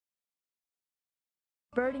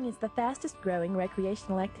Birding is the fastest growing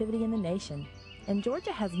recreational activity in the nation, and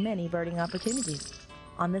Georgia has many birding opportunities.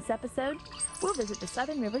 On this episode, we'll visit the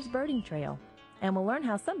Southern Rivers Birding Trail, and we'll learn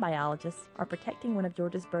how some biologists are protecting one of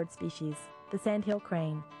Georgia's bird species, the sandhill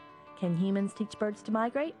crane. Can humans teach birds to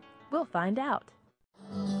migrate? We'll find out.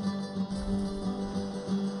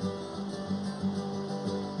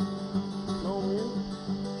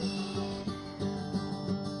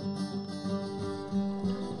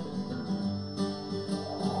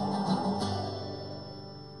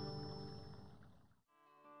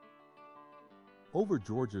 Over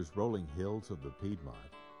Georgia's rolling hills of the Piedmont,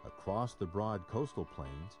 across the broad coastal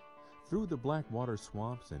plains, through the Blackwater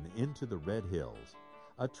swamps and into the Red Hills,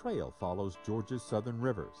 a trail follows Georgia's southern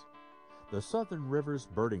rivers. The Southern Rivers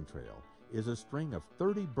Birding Trail is a string of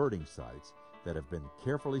 30 birding sites that have been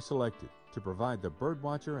carefully selected to provide the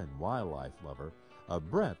birdwatcher and wildlife lover a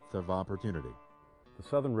breadth of opportunity. The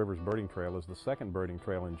Southern Rivers Birding Trail is the second birding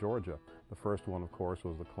trail in Georgia. The first one, of course,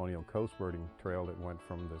 was the Colonial Coast Birding Trail that went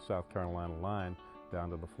from the South Carolina line down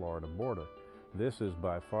to the Florida border. This is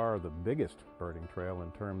by far the biggest birding trail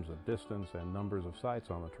in terms of distance and numbers of sites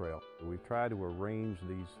on the trail. We've tried to arrange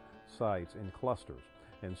these sites in clusters,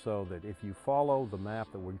 and so that if you follow the map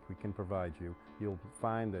that we can provide you, you'll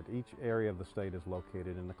find that each area of the state is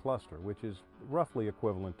located in a cluster, which is roughly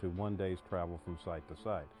equivalent to 1 day's travel from site to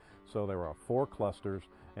site. So there are 4 clusters,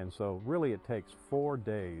 and so really it takes 4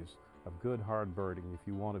 days of good hard birding if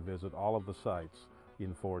you want to visit all of the sites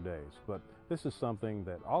in 4 days. But this is something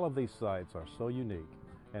that all of these sites are so unique,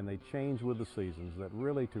 and they change with the seasons, that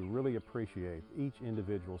to really appreciate each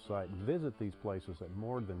individual site, visit these places at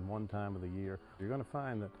more than one time of the year, you're going to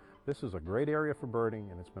find that this is a great area for birding,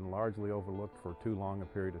 and it's been largely overlooked for too long a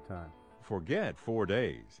period of time. Forget 4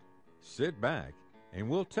 days. Sit back and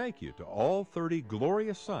we'll take you to all 30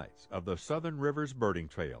 glorious sites of the Southern Rivers Birding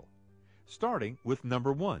Trail, starting with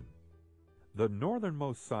number 1. The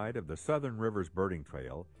northernmost site of the Southern Rivers Birding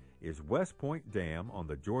Trail is West Point Dam on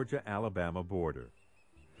the Georgia-Alabama border.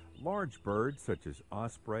 Large birds such as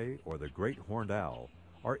osprey or the great horned owl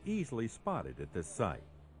are easily spotted at this site.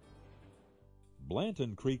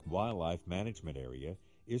 Blanton Creek Wildlife Management Area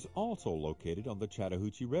is also located on the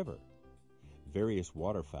Chattahoochee River. Various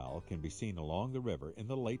waterfowl can be seen along the river in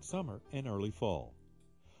the late summer and early fall,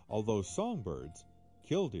 although songbirds,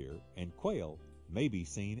 killdeer, and quail may be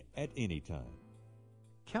seen at any time.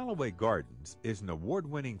 Callaway Gardens is an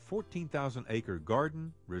award-winning 14,000-acre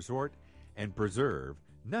garden, resort, and preserve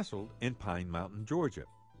nestled in Pine Mountain, Georgia.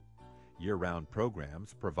 Year-round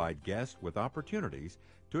programs provide guests with opportunities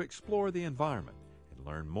to explore the environment and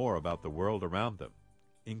learn more about the world around them,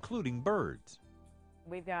 including birds.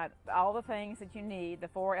 We've got all the things that you need, the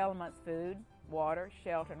 4 elements: food, water,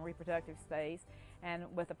 shelter, and reproductive space. And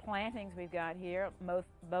with the plantings we've got here, both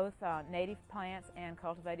native plants and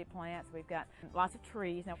cultivated plants. We've got lots of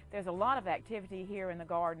trees. Now, there's a lot of activity here in the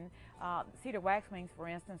garden. Cedar waxwings, for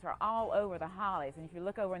instance, are all over the hollies. And if you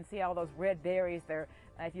look over and see all those red berries there,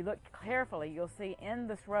 if you look carefully, you'll see in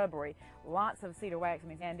the shrubbery lots of cedar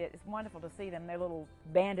waxwings. And it's wonderful to see them. They're little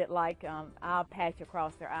bandit-like eye patch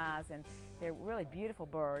across their eyes, and they're really beautiful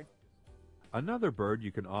birds. Another bird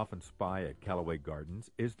you can often spy at Callaway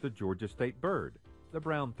Gardens is the Georgia state bird, the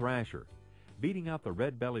brown thrasher, beating out the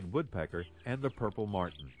red-bellied woodpecker and the purple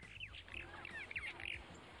martin.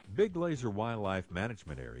 Big Laser Wildlife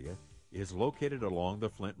Management Area is located along the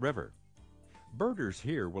Flint River. Birders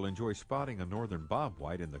here will enjoy spotting a northern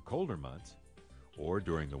bobwhite in the colder months, or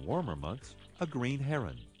during the warmer months, a green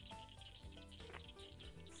heron.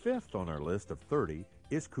 Fifth on our list of 30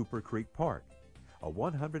 is Cooper Creek Park, a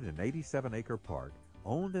 187-acre park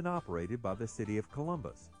owned and operated by the city of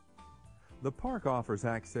Columbus. The park offers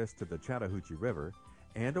access to the Chattahoochee River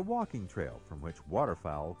and a walking trail from which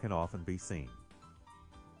waterfowl can often be seen.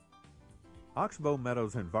 Oxbow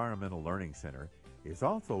Meadows Environmental Learning Center is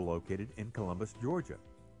also located in Columbus, Georgia.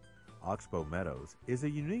 Oxbow Meadows is a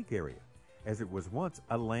unique area as it was once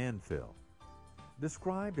a landfill.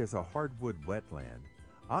 Described as a hardwood wetland,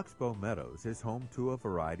 Oxbow Meadows is home to a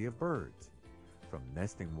variety of birds, from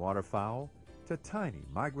nesting waterfowl to tiny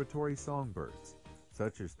migratory songbirds,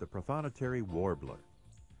 such as the prothonotary warbler.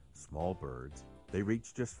 Small birds, they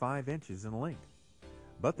reach just 5 inches in length,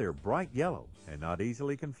 but they're bright yellow and not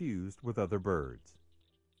easily confused with other birds.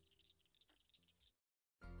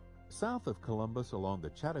 South of Columbus along the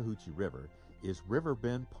Chattahoochee River is River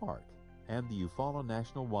Bend Park and the Eufaula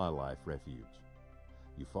National Wildlife Refuge.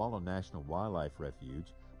 Eufaula National Wildlife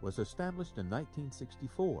Refuge was established in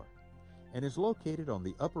 1964 and is located on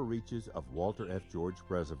the upper reaches of Walter F. George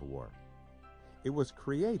Reservoir. It was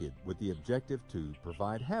created with the objective to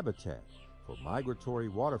provide habitat for migratory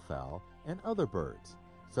waterfowl and other birds,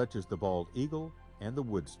 such as the bald eagle and the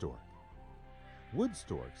wood stork. Wood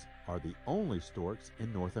storks are the only storks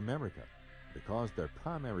in North America because their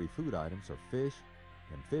primary food items are fish,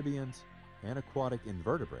 amphibians, and aquatic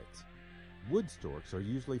invertebrates. Wood storks are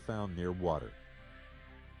usually found near water.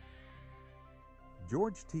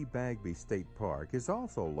 George T. Bagby State Park is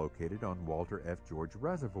also located on Walter F. George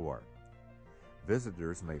Reservoir.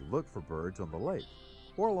 Visitors may look for birds on the lake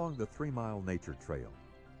or along the 3-mile nature trail.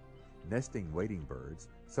 Nesting wading birds,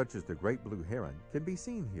 such as the great blue heron, can be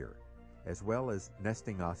seen here, as well as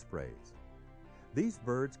nesting ospreys. These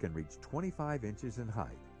birds can reach 25 inches in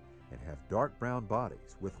height and have dark brown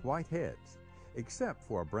bodies with white heads, except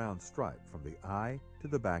for a brown stripe from the eye to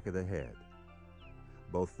the back of the head.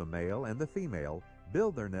 Both the male and the female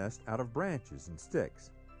build their nest out of branches and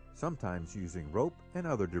sticks, sometimes using rope and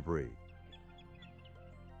other debris.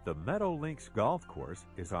 The Meadow Links Golf Course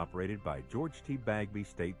is operated by George T. Bagby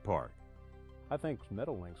State Park. I think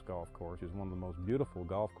Meadow Links Golf Course is one of the most beautiful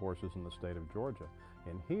golf courses in the state of Georgia.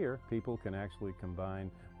 And here, people can actually combine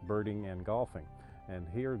birding and golfing. And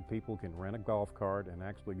here, people can rent a golf cart and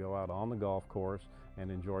actually go out on the golf course and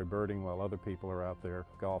enjoy birding while other people are out there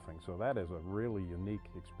golfing. So that is a really unique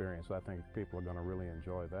experience. I think people are going to really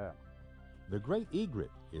enjoy that. The great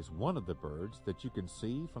egret is one of the birds that you can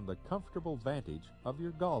see from the comfortable vantage of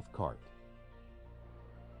your golf cart.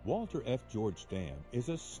 Walter F. George Dam is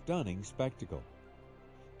a stunning spectacle.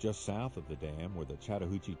 Just south of the dam, where the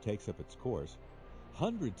Chattahoochee takes up its course,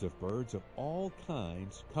 hundreds of birds of all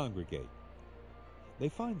kinds congregate. They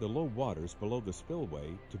find the low waters below the spillway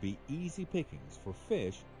to be easy pickings for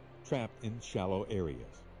fish trapped in shallow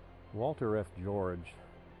areas. Walter F. George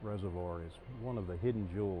Reservoir is one of the hidden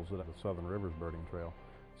jewels of the Southern Rivers Birding Trail.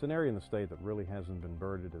 It's an area in the state that really hasn't been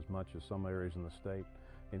birded as much as some areas in the state.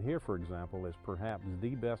 And here, for example, is perhaps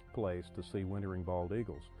the best place to see wintering bald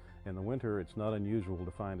eagles. In the winter, it's not unusual to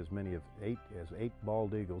find as many as eight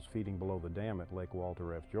bald eagles feeding below the dam at Lake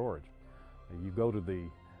Walter F. George. You go to the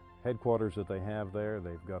headquarters that they have there.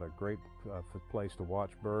 They've got a great place to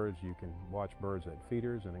watch birds. You can watch birds at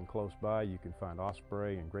feeders, and then close by you can find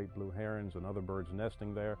osprey and great blue herons and other birds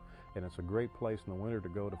nesting there. And it's a great place in the winter to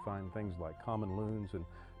go to find things like common loons and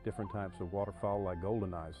different types of waterfowl like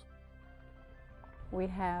golden eyes. We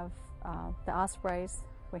have the ospreys,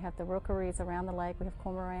 we have the rookeries around the lake, we have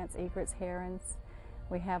cormorants, egrets, herons.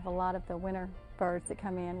 We have a lot of the winter birds that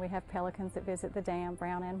come in. We have pelicans that visit the dam,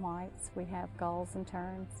 brown and whites. We have gulls and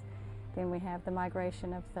terns. Then we have the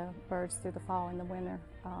migration of the birds through the fall and the winter,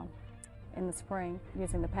 in the spring,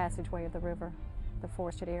 using the passageway of the river, the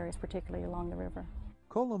forested areas, particularly along the river.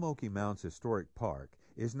 Kolomoki Mounds Historic Park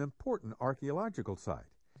is an important archaeological site,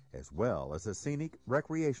 as well as a scenic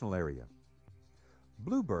recreational area.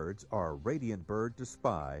 Bluebirds are a radiant bird to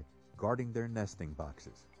spy, guarding their nesting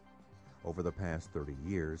boxes. Over the past 30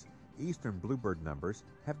 years, eastern bluebird numbers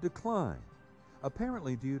have declined,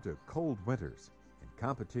 apparently due to cold winters and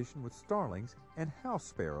competition with starlings and house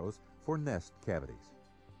sparrows for nest cavities.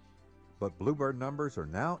 But bluebird numbers are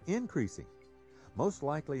now increasing, most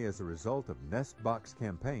likely as a result of nest box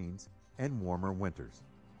campaigns and warmer winters.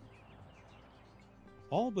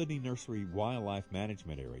 Albany Nursery Wildlife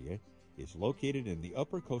Management Area is located in the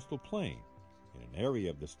Upper Coastal Plain, in an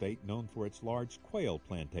area of the state known for its large quail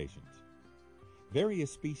plantations.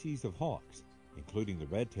 Various species of hawks, including the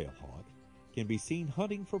red-tailed hawk, can be seen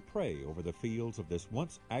hunting for prey over the fields of this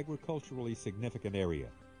once agriculturally significant area.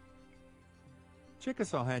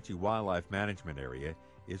 Chickasawhatchee Wildlife Management Area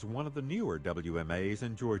is one of the newer WMAs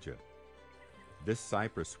in Georgia. This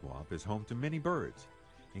cypress swamp is home to many birds,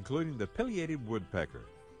 including the pileated woodpecker.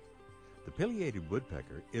 The pileated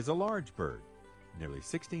woodpecker is a large bird, nearly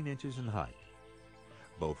 16 inches in height.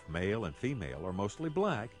 Both male and female are mostly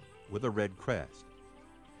black with a red crest.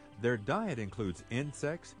 Their diet includes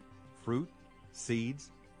insects, fruit,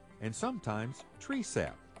 seeds, and sometimes tree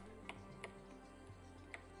sap.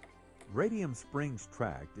 Radium Springs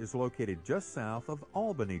Tract is located just south of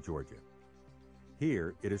Albany, Georgia.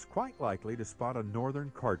 Here, it is quite likely to spot a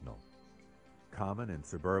northern cardinal. Common in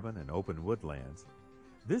suburban and open woodlands,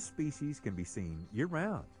 this species can be seen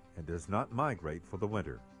year-round and does not migrate for the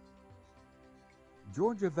winter.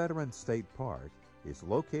 Georgia Veterans State Park is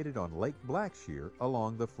located on Lake Blackshear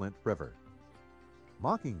along the Flint River.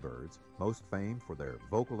 Mockingbirds, most famed for their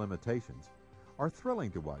vocal imitations, are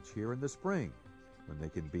thrilling to watch here in the spring, when they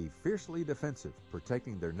can be fiercely defensive,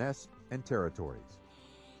 protecting their nests and territories.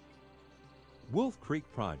 Wolf Creek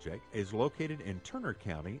Project is located in Turner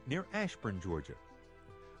County near Ashburn, Georgia.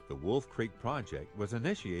 The Wolf Creek Project was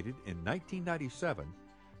initiated in 1997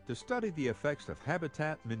 to study the effects of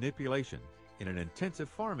habitat manipulation in an intensive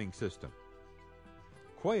farming system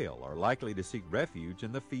Quail are likely to seek refuge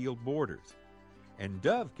in the field borders, and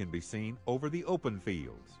dove can be seen over the open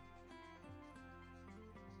fields.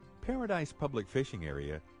 Paradise Public Fishing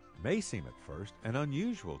Area may seem at first an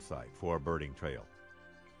unusual site for a birding trail,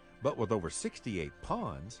 but with over 68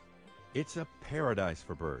 ponds, it's a paradise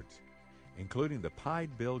for birds, including the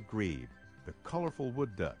pied-billed grebe, the colorful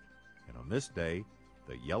wood duck, and on this day,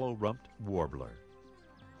 the yellow-rumped warbler.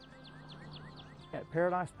 At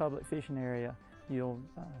Paradise Public Fishing Area, you'll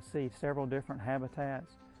see several different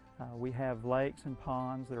habitats. We have lakes and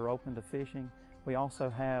ponds that are open to fishing. We also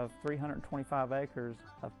have 325 acres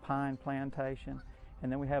of pine plantation,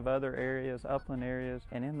 and then we have other areas, upland areas,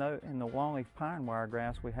 and in the longleaf pine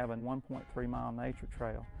wiregrass we have a 1.3-mile nature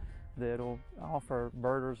trail that'll offer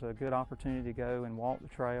birders a good opportunity to go and walk the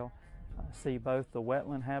trail, see both the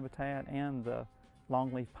wetland habitat and the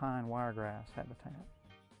longleaf pine wiregrass habitat.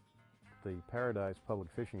 The Paradise Public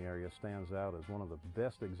Fishing Area stands out as one of the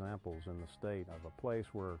best examples in the state of a place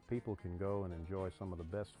where people can go and enjoy some of the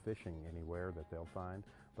best fishing anywhere that they'll find,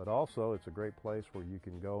 but also it's a great place where you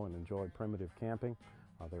can go and enjoy primitive camping.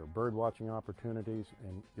 There are bird watching opportunities,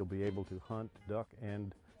 and you'll be able to hunt duck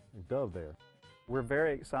and dove there. We're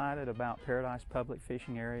very excited about Paradise Public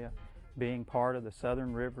Fishing Area being part of the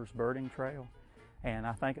Southern Rivers Birding Trail, and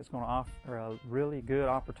I think it's going to offer a really good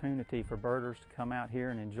opportunity for birders to come out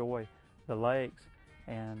here and enjoy the lakes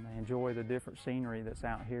and enjoy the different scenery that's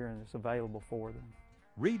out here and that's available for them.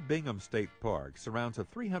 Reed Bingham State Park surrounds a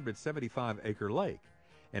 375-acre lake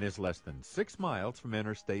and is less than 6 miles from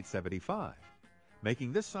Interstate 75,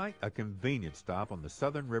 making this site a convenient stop on the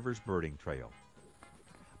Southern Rivers Birding Trail.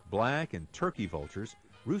 Black and turkey vultures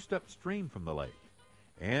roost upstream from the lake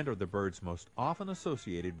and are the birds most often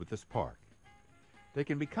associated with this park. They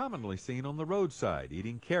can be commonly seen on the roadside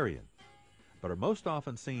eating carrion, but are most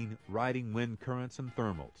often seen riding wind currents and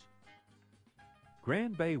thermals.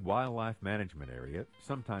 Grand Bay Wildlife Management Area,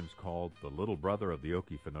 sometimes called the little brother of the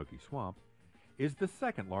Okefenokee Swamp, is the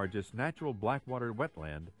second largest natural blackwater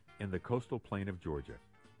wetland in the coastal plain of Georgia.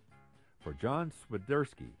 For John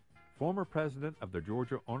Swiderski, former president of the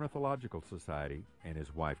Georgia Ornithological Society, and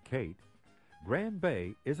his wife Kate, Grand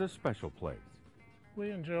Bay is a special place.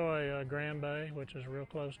 We enjoy Grand Bay, which is real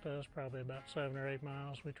close to us, probably about 7 or 8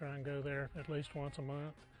 miles. We try and go there at least once a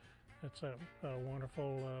month. It's a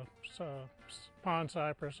wonderful pond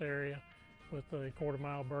cypress area with the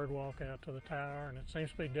quarter-mile bird walk out to the tower, and it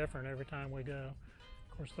seems to be different every time we go.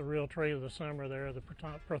 Of course, the real treat of the summer there are the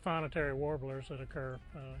prothonotary warblers that occur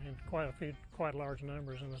in quite large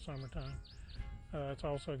numbers in the summertime. It's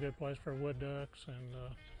also a good place for wood ducks and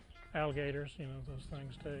alligators, those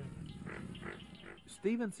things too.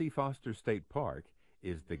 Stephen C. Foster State Park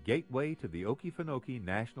is the gateway to the Okefenokee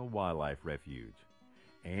National Wildlife Refuge.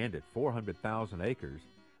 And at 400,000 acres,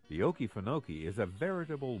 the Okefenokee is a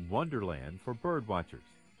veritable wonderland for bird watchers.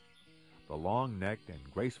 The long-necked and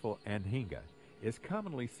graceful anhinga is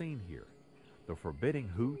commonly seen here. The forbidding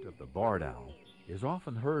hoot of the barred owl is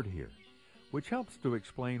often heard here, which helps to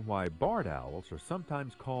explain why barred owls are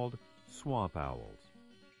sometimes called swamp owls.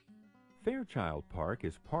 Fairchild Park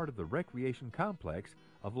is part of the recreation complex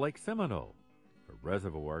of Lake Seminole, a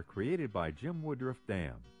reservoir created by Jim Woodruff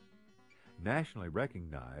Dam. Nationally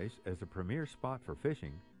recognized as a premier spot for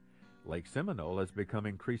fishing, Lake Seminole has become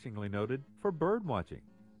increasingly noted for bird watching.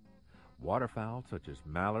 Waterfowl such as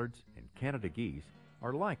mallards and Canada geese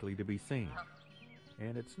are likely to be seen,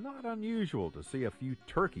 and it's not unusual to see a few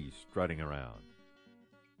turkeys strutting around.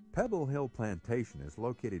 Pebble Hill Plantation is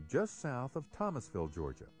located just south of Thomasville,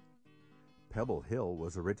 Georgia. Pebble Hill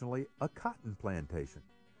was originally a cotton plantation,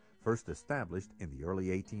 first established in the early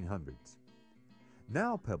 1800s.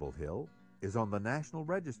 Now Pebble Hill is on the National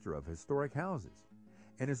Register of Historic Houses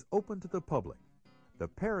and is open to the public. The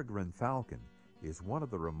peregrine falcon is one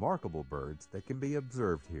of the remarkable birds that can be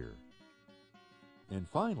observed here. And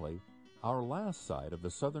finally, our last site of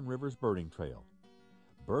the Southern Rivers Birding Trail,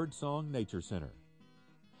 Birdsong Nature Center.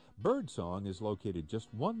 Birdsong is located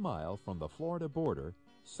just 1 mile from the Florida border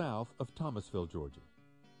south of Thomasville, Georgia.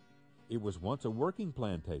 It was once a working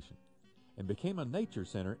plantation and became a nature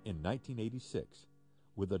center in 1986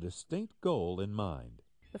 with a distinct goal in mind.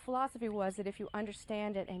 The philosophy was that if you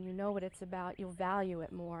understand it and you know what it's about, you'll value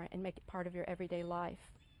it more and make it part of your everyday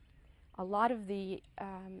life. A lot of the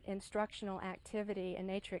instructional activity and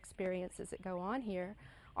nature experiences that go on here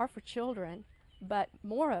are for children, but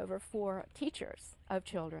moreover for teachers of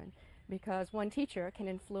children, because one teacher can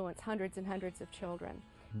influence hundreds and hundreds of children.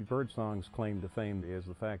 Birdsong's claim to fame is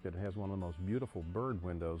the fact that it has one of the most beautiful bird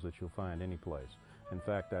windows that you'll find any place. In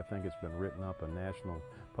fact, I think it's been written up in national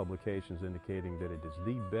publications indicating that it is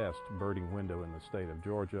the best birding window in the state of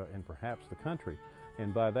Georgia and perhaps the country.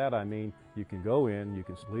 And by that I mean you can go in, you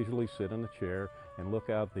can leisurely sit in a chair and look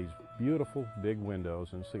out these beautiful big windows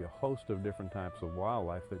and see a host of different types of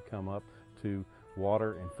wildlife that come up to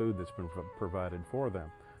water and food that's been provided for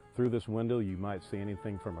them. Through this window you might see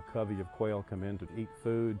anything from a covey of quail come in to eat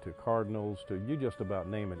food, to cardinals, to you just about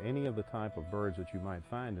name it. Any of the type of birds that you might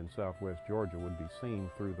find in southwest Georgia would be seen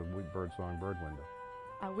through the birdsong bird window.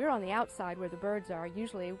 We're on the outside where the birds are.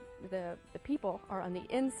 Usually the people are on the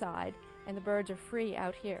inside and the birds are free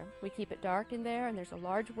out here. We keep it dark in there and there's a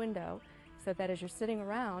large window so that as you're sitting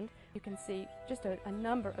around you can see just a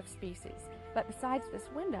number of species. But besides this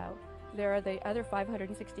window, there are the other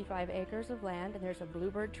 565 acres of land, and there's a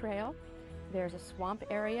bluebird trail. There's a swamp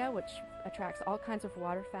area which attracts all kinds of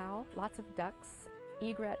waterfowl, lots of ducks,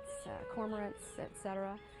 egrets, cormorants,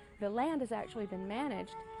 etc. The land has actually been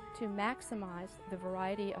managed to maximize the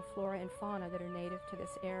variety of flora and fauna that are native to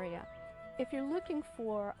this area. If you're looking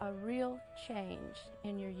for a real change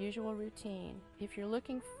in your usual routine, if you're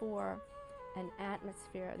looking for an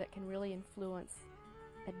atmosphere that can really influence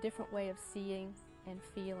a different way of seeing and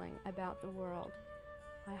feeling about the world,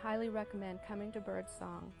 I highly recommend coming to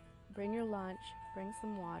Birdsong. Bring your lunch, bring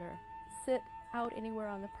some water, sit out anywhere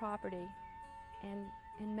on the property and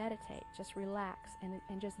meditate, just relax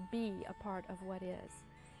and just be a part of what is.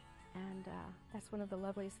 And that's one of the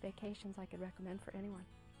loveliest vacations I could recommend for anyone.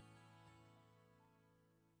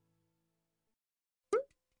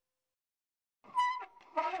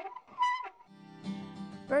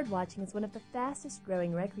 Birdwatching is one of the fastest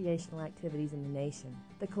growing recreational activities in the nation.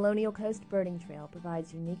 The Colonial Coast Birding Trail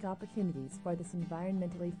provides unique opportunities for this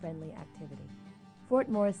environmentally friendly activity. Fort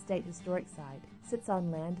Morris State Historic Site sits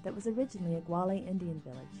on land that was originally a Gwale Indian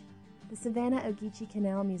village. The Savannah-Ogeechee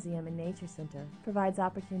Canal Museum and Nature Center provides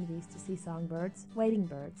opportunities to see songbirds, wading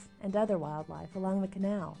birds, and other wildlife along the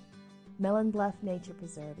canal. Mellon Bluff Nature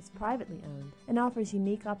Preserve is privately owned and offers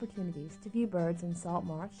unique opportunities to view birds in salt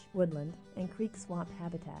marsh, woodland, and creek swamp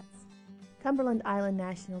habitats. Cumberland Island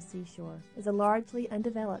National Seashore is a largely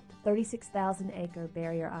undeveloped 36,000-acre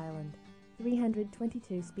barrier island.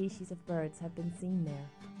 322 species of birds have been seen there.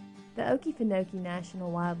 The Okefenokee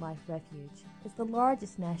National Wildlife Refuge is the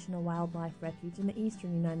largest national wildlife refuge in the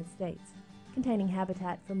eastern United States, containing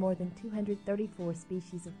habitat for more than 234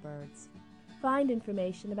 species of birds. Find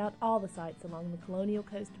information about all the sites along the Colonial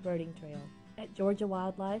Coast Birding Trail at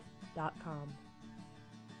georgiawildlife.com.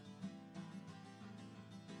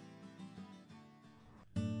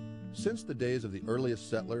 Since the days of the earliest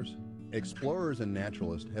settlers, explorers and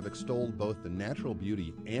naturalists have extolled both the natural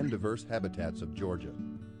beauty and diverse habitats of Georgia.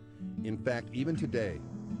 In fact, even today,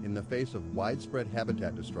 in the face of widespread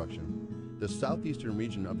habitat destruction, the southeastern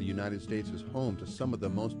region of the United States is home to some of the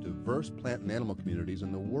most diverse plant and animal communities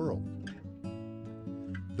in the world.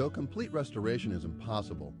 Though complete restoration is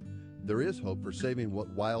impossible, there is hope for saving what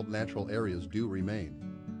wild natural areas do remain.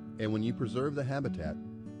 And when you preserve the habitat,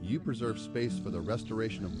 you preserve space for the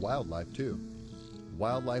restoration of wildlife too.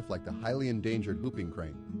 Wildlife like the highly endangered whooping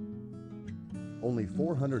crane. Only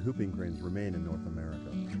 400 whooping cranes remain in North America.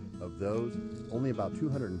 Of those, only about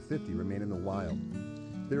 250 remain in the wild.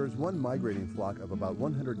 There is one migrating flock of about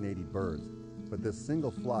 180 birds, but this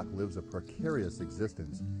single flock lives a precarious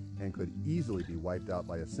existence and could easily be wiped out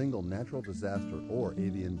by a single natural disaster or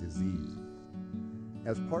avian disease.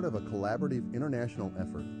 As part of a collaborative international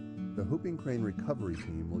effort, the Whooping Crane Recovery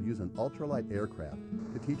Team will use an ultralight aircraft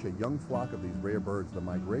to teach a young flock of these rare birds the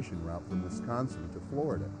migration route from Wisconsin to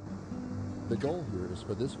Florida. The goal here is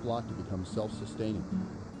for this flock to become self-sustaining.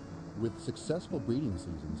 With successful breeding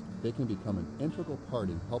seasons, they can become an integral part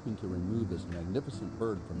in helping to remove this magnificent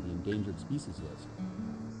bird from the endangered species list.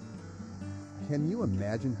 Can you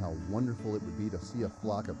imagine how wonderful it would be to see a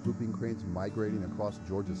flock of whooping cranes migrating across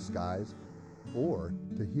Georgia's skies? Or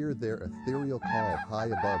to hear their ethereal call high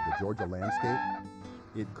above the Georgia landscape?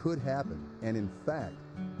 It could happen, and in fact,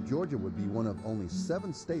 Georgia would be one of only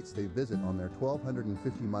 7 states they visit on their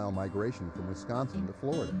 1,250-mile migration from Wisconsin to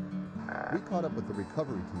Florida. We caught up with the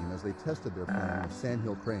recovery team as they tested their plan with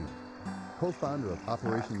Sandhill Crane. Co-founder of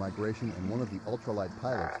Operation Migration and one of the ultralight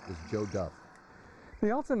pilots is Joe Duff.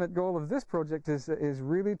 The ultimate goal of this project is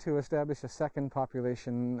really to establish a second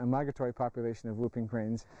population, a migratory population of whooping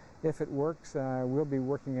cranes. If it works, we'll be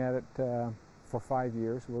working at it for 5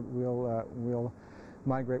 years. We'll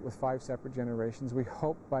migrate with 5 separate generations. We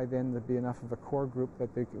hope by then there'll be enough of a core group that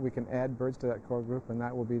we can add birds to that core group, and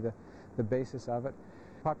that will be the basis of it.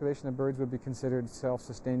 The population of birds would be considered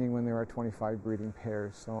self-sustaining when there are 25 breeding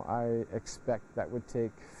pairs, so I expect that would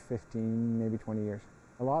take 15, maybe 20 years.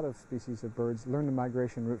 A lot of species of birds learn the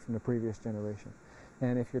migration route from the previous generation.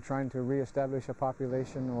 And if you're trying to reestablish a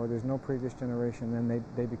population or there's no previous generation, then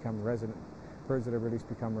they become resident. birds that are released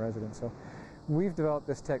become resident. So we've developed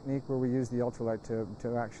this technique where we use the ultralight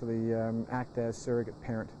to actually act as surrogate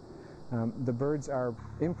parent. The birds are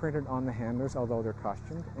imprinted on the handlers, although they're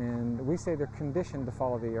costumed, and we say they're conditioned to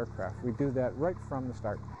follow the aircraft. We do that right from the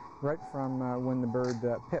start, right from when the bird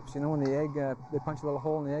pips. You know, when the egg, they punch a little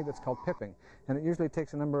hole in the egg, that's called pipping, and it usually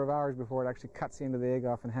takes a number of hours before it actually cuts the end of the egg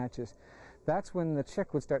off and hatches. That's when the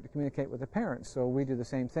chick would start to communicate with the parents, so we do the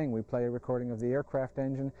same thing. We play a recording of the aircraft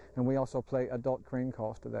engine, and we also play adult crane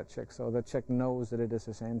calls to that chick, so the chick knows that it is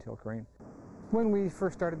a sandhill crane. When we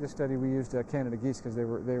first started this study, we used Canada geese because they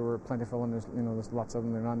were plentiful, and there's lots of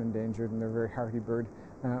them. They're not endangered, and they're a very hardy bird.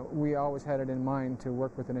 We always had it in mind to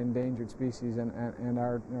work with an endangered species, and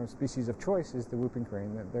our species of choice is the whooping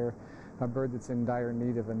crane. They're a bird that's in dire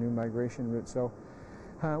need of a new migration route. So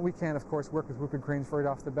we can, of course, work with whooping cranes right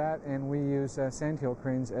off the bat, and we use sandhill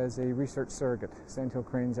cranes as a research surrogate. Sandhill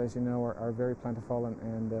cranes, as you know, are very plentiful,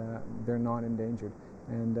 and they're non-endangered,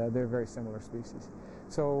 and they're very similar species.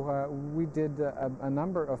 So we did a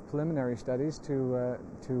number of preliminary studies to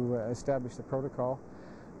establish the protocol.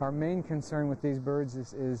 Our main concern with these birds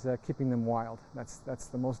is keeping them wild. That's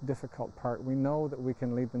the most difficult part. We know that we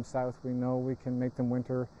can lead them south. We know we can make them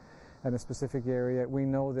winter at a specific area. We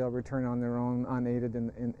know they'll return on their own unaided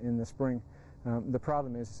in the spring. The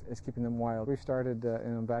problem is keeping them wild. We started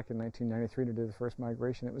back in 1993 to do the first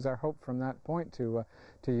migration. It was our hope from that point to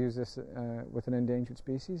use this with an endangered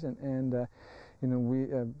species, and we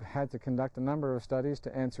had to conduct a number of studies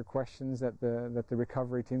to answer questions that the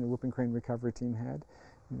recovery team, the whooping crane recovery team, had.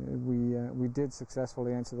 We did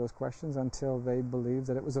successfully answer those questions until they believed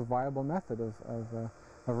that it was a viable method of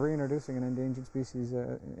reintroducing an endangered species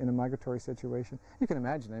in a migratory situation. You can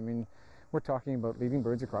imagine, I mean, we're talking about leading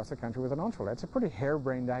birds across the country with an ultralight. It's a pretty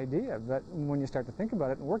harebrained idea, but when you start to think about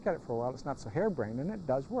it and work at it for a while, it's not so harebrained, and it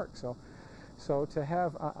does work. So to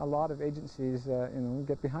have a lot of agencies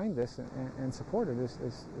get behind this and support it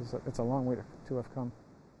it's a long way to have come.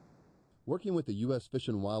 Working with the U.S. Fish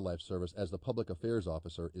and Wildlife Service as the public affairs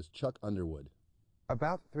officer is Chuck Underwood.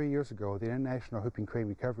 About 3 years ago, the International Whooping Crane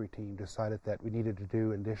Recovery Team decided that we needed to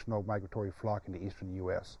do an additional migratory flock in the eastern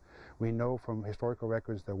U.S. We know from historical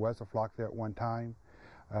records there was a flock there at one time,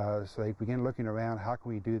 so they began looking around, how can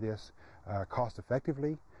we do this cost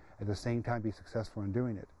effectively, at the same time be successful in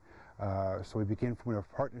doing it. So we began forming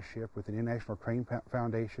a partnership with the International Crane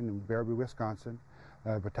Foundation in Baraboo, Wisconsin,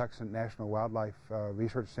 Patuxent National Wildlife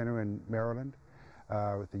Research Center in Maryland,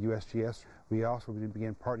 with the USGS. We also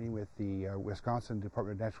began partnering with the Wisconsin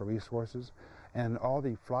Department of Natural Resources and all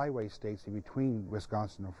the flyway states in between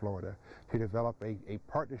Wisconsin and Florida to develop a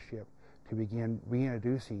partnership to begin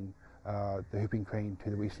reintroducing the whooping crane to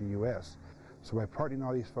the eastern U.S. So by partnering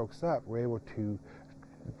all these folks up, we're able to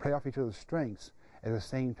play off each other's strengths, at the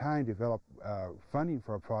same time develop funding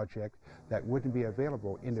for a project that wouldn't be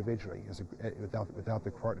available individually without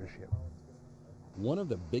the partnership. One of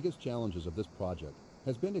the biggest challenges of this project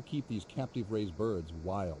has been to keep these captive raised birds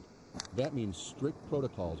wild. That means strict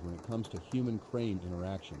protocols when it comes to human-crane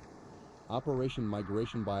interaction. Operation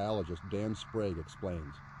Migration biologist Dan Sprague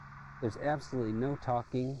explains. There's absolutely no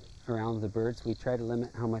talking around the birds. We try to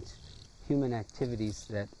limit how much human activities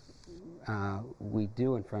that we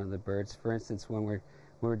do in front of the birds. For instance, when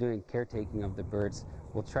we're doing caretaking of the birds,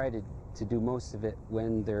 we'll try to do most of it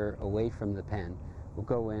when they're away from the pen. We'll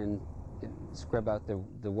go in, scrub out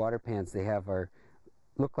the water pans they have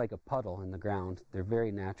look like a puddle in the ground. They're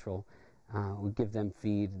very natural. We give them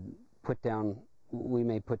feed, we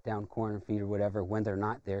may put down corn and feed or whatever when they're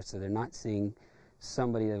not there, so they're not seeing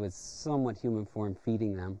somebody that was somewhat human form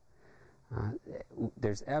feeding them.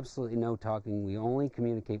 There's absolutely no talking. We only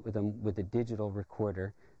communicate with them with a digital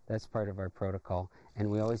recorder. That's part of our protocol. And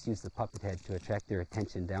we always use the puppet head to attract their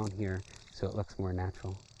attention down here so it looks more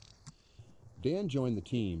natural. Dan joined the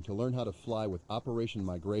team to learn how to fly with Operation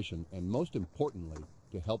Migration and, most importantly,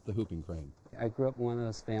 to help the whooping crane. I grew up in one of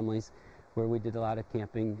those families where we did a lot of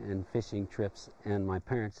camping and fishing trips, and my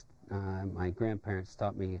parents, my grandparents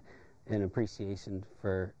taught me an appreciation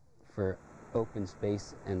for open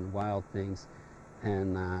space and wild things,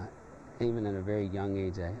 and even at a very young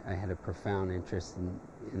age I had a profound interest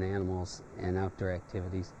in animals and outdoor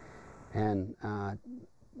activities, and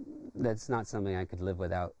that's not something I could live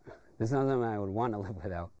without. It's not something I would want to live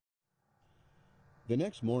without. The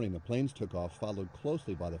next morning the planes took off, followed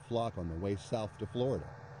closely by the flock on the way south to Florida.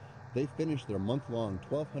 They finished their month-long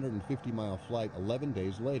 1,250-mile flight 11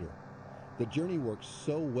 days later. The journey worked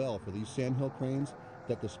so well for these sandhill cranes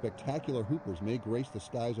that the spectacular hoopers may grace the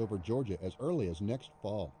skies over Georgia as early as next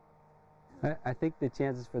fall. I think the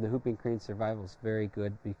chances for the whooping crane survival is very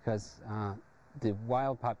good because the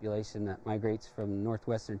wild population that migrates from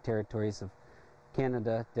northwestern territories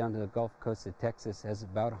Canada down to the Gulf Coast of Texas has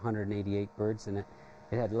about 188 birds in it.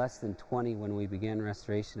 It had less than 20 when we began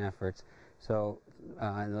restoration efforts. So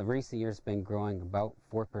in the recent years, it's been growing about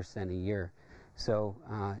 4% a year. So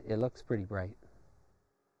it looks pretty bright.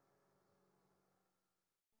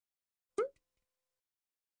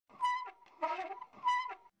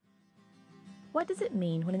 What does it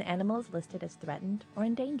mean when an animal is listed as threatened or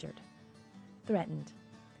endangered? Threatened.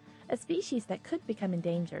 A species that could become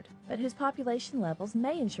endangered, but whose population levels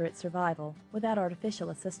may ensure its survival without artificial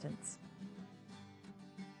assistance.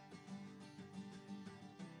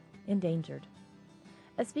 Endangered.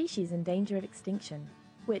 A species in danger of extinction,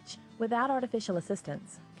 which, without artificial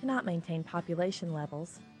assistance, cannot maintain population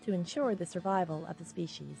levels to ensure the survival of the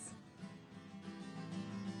species.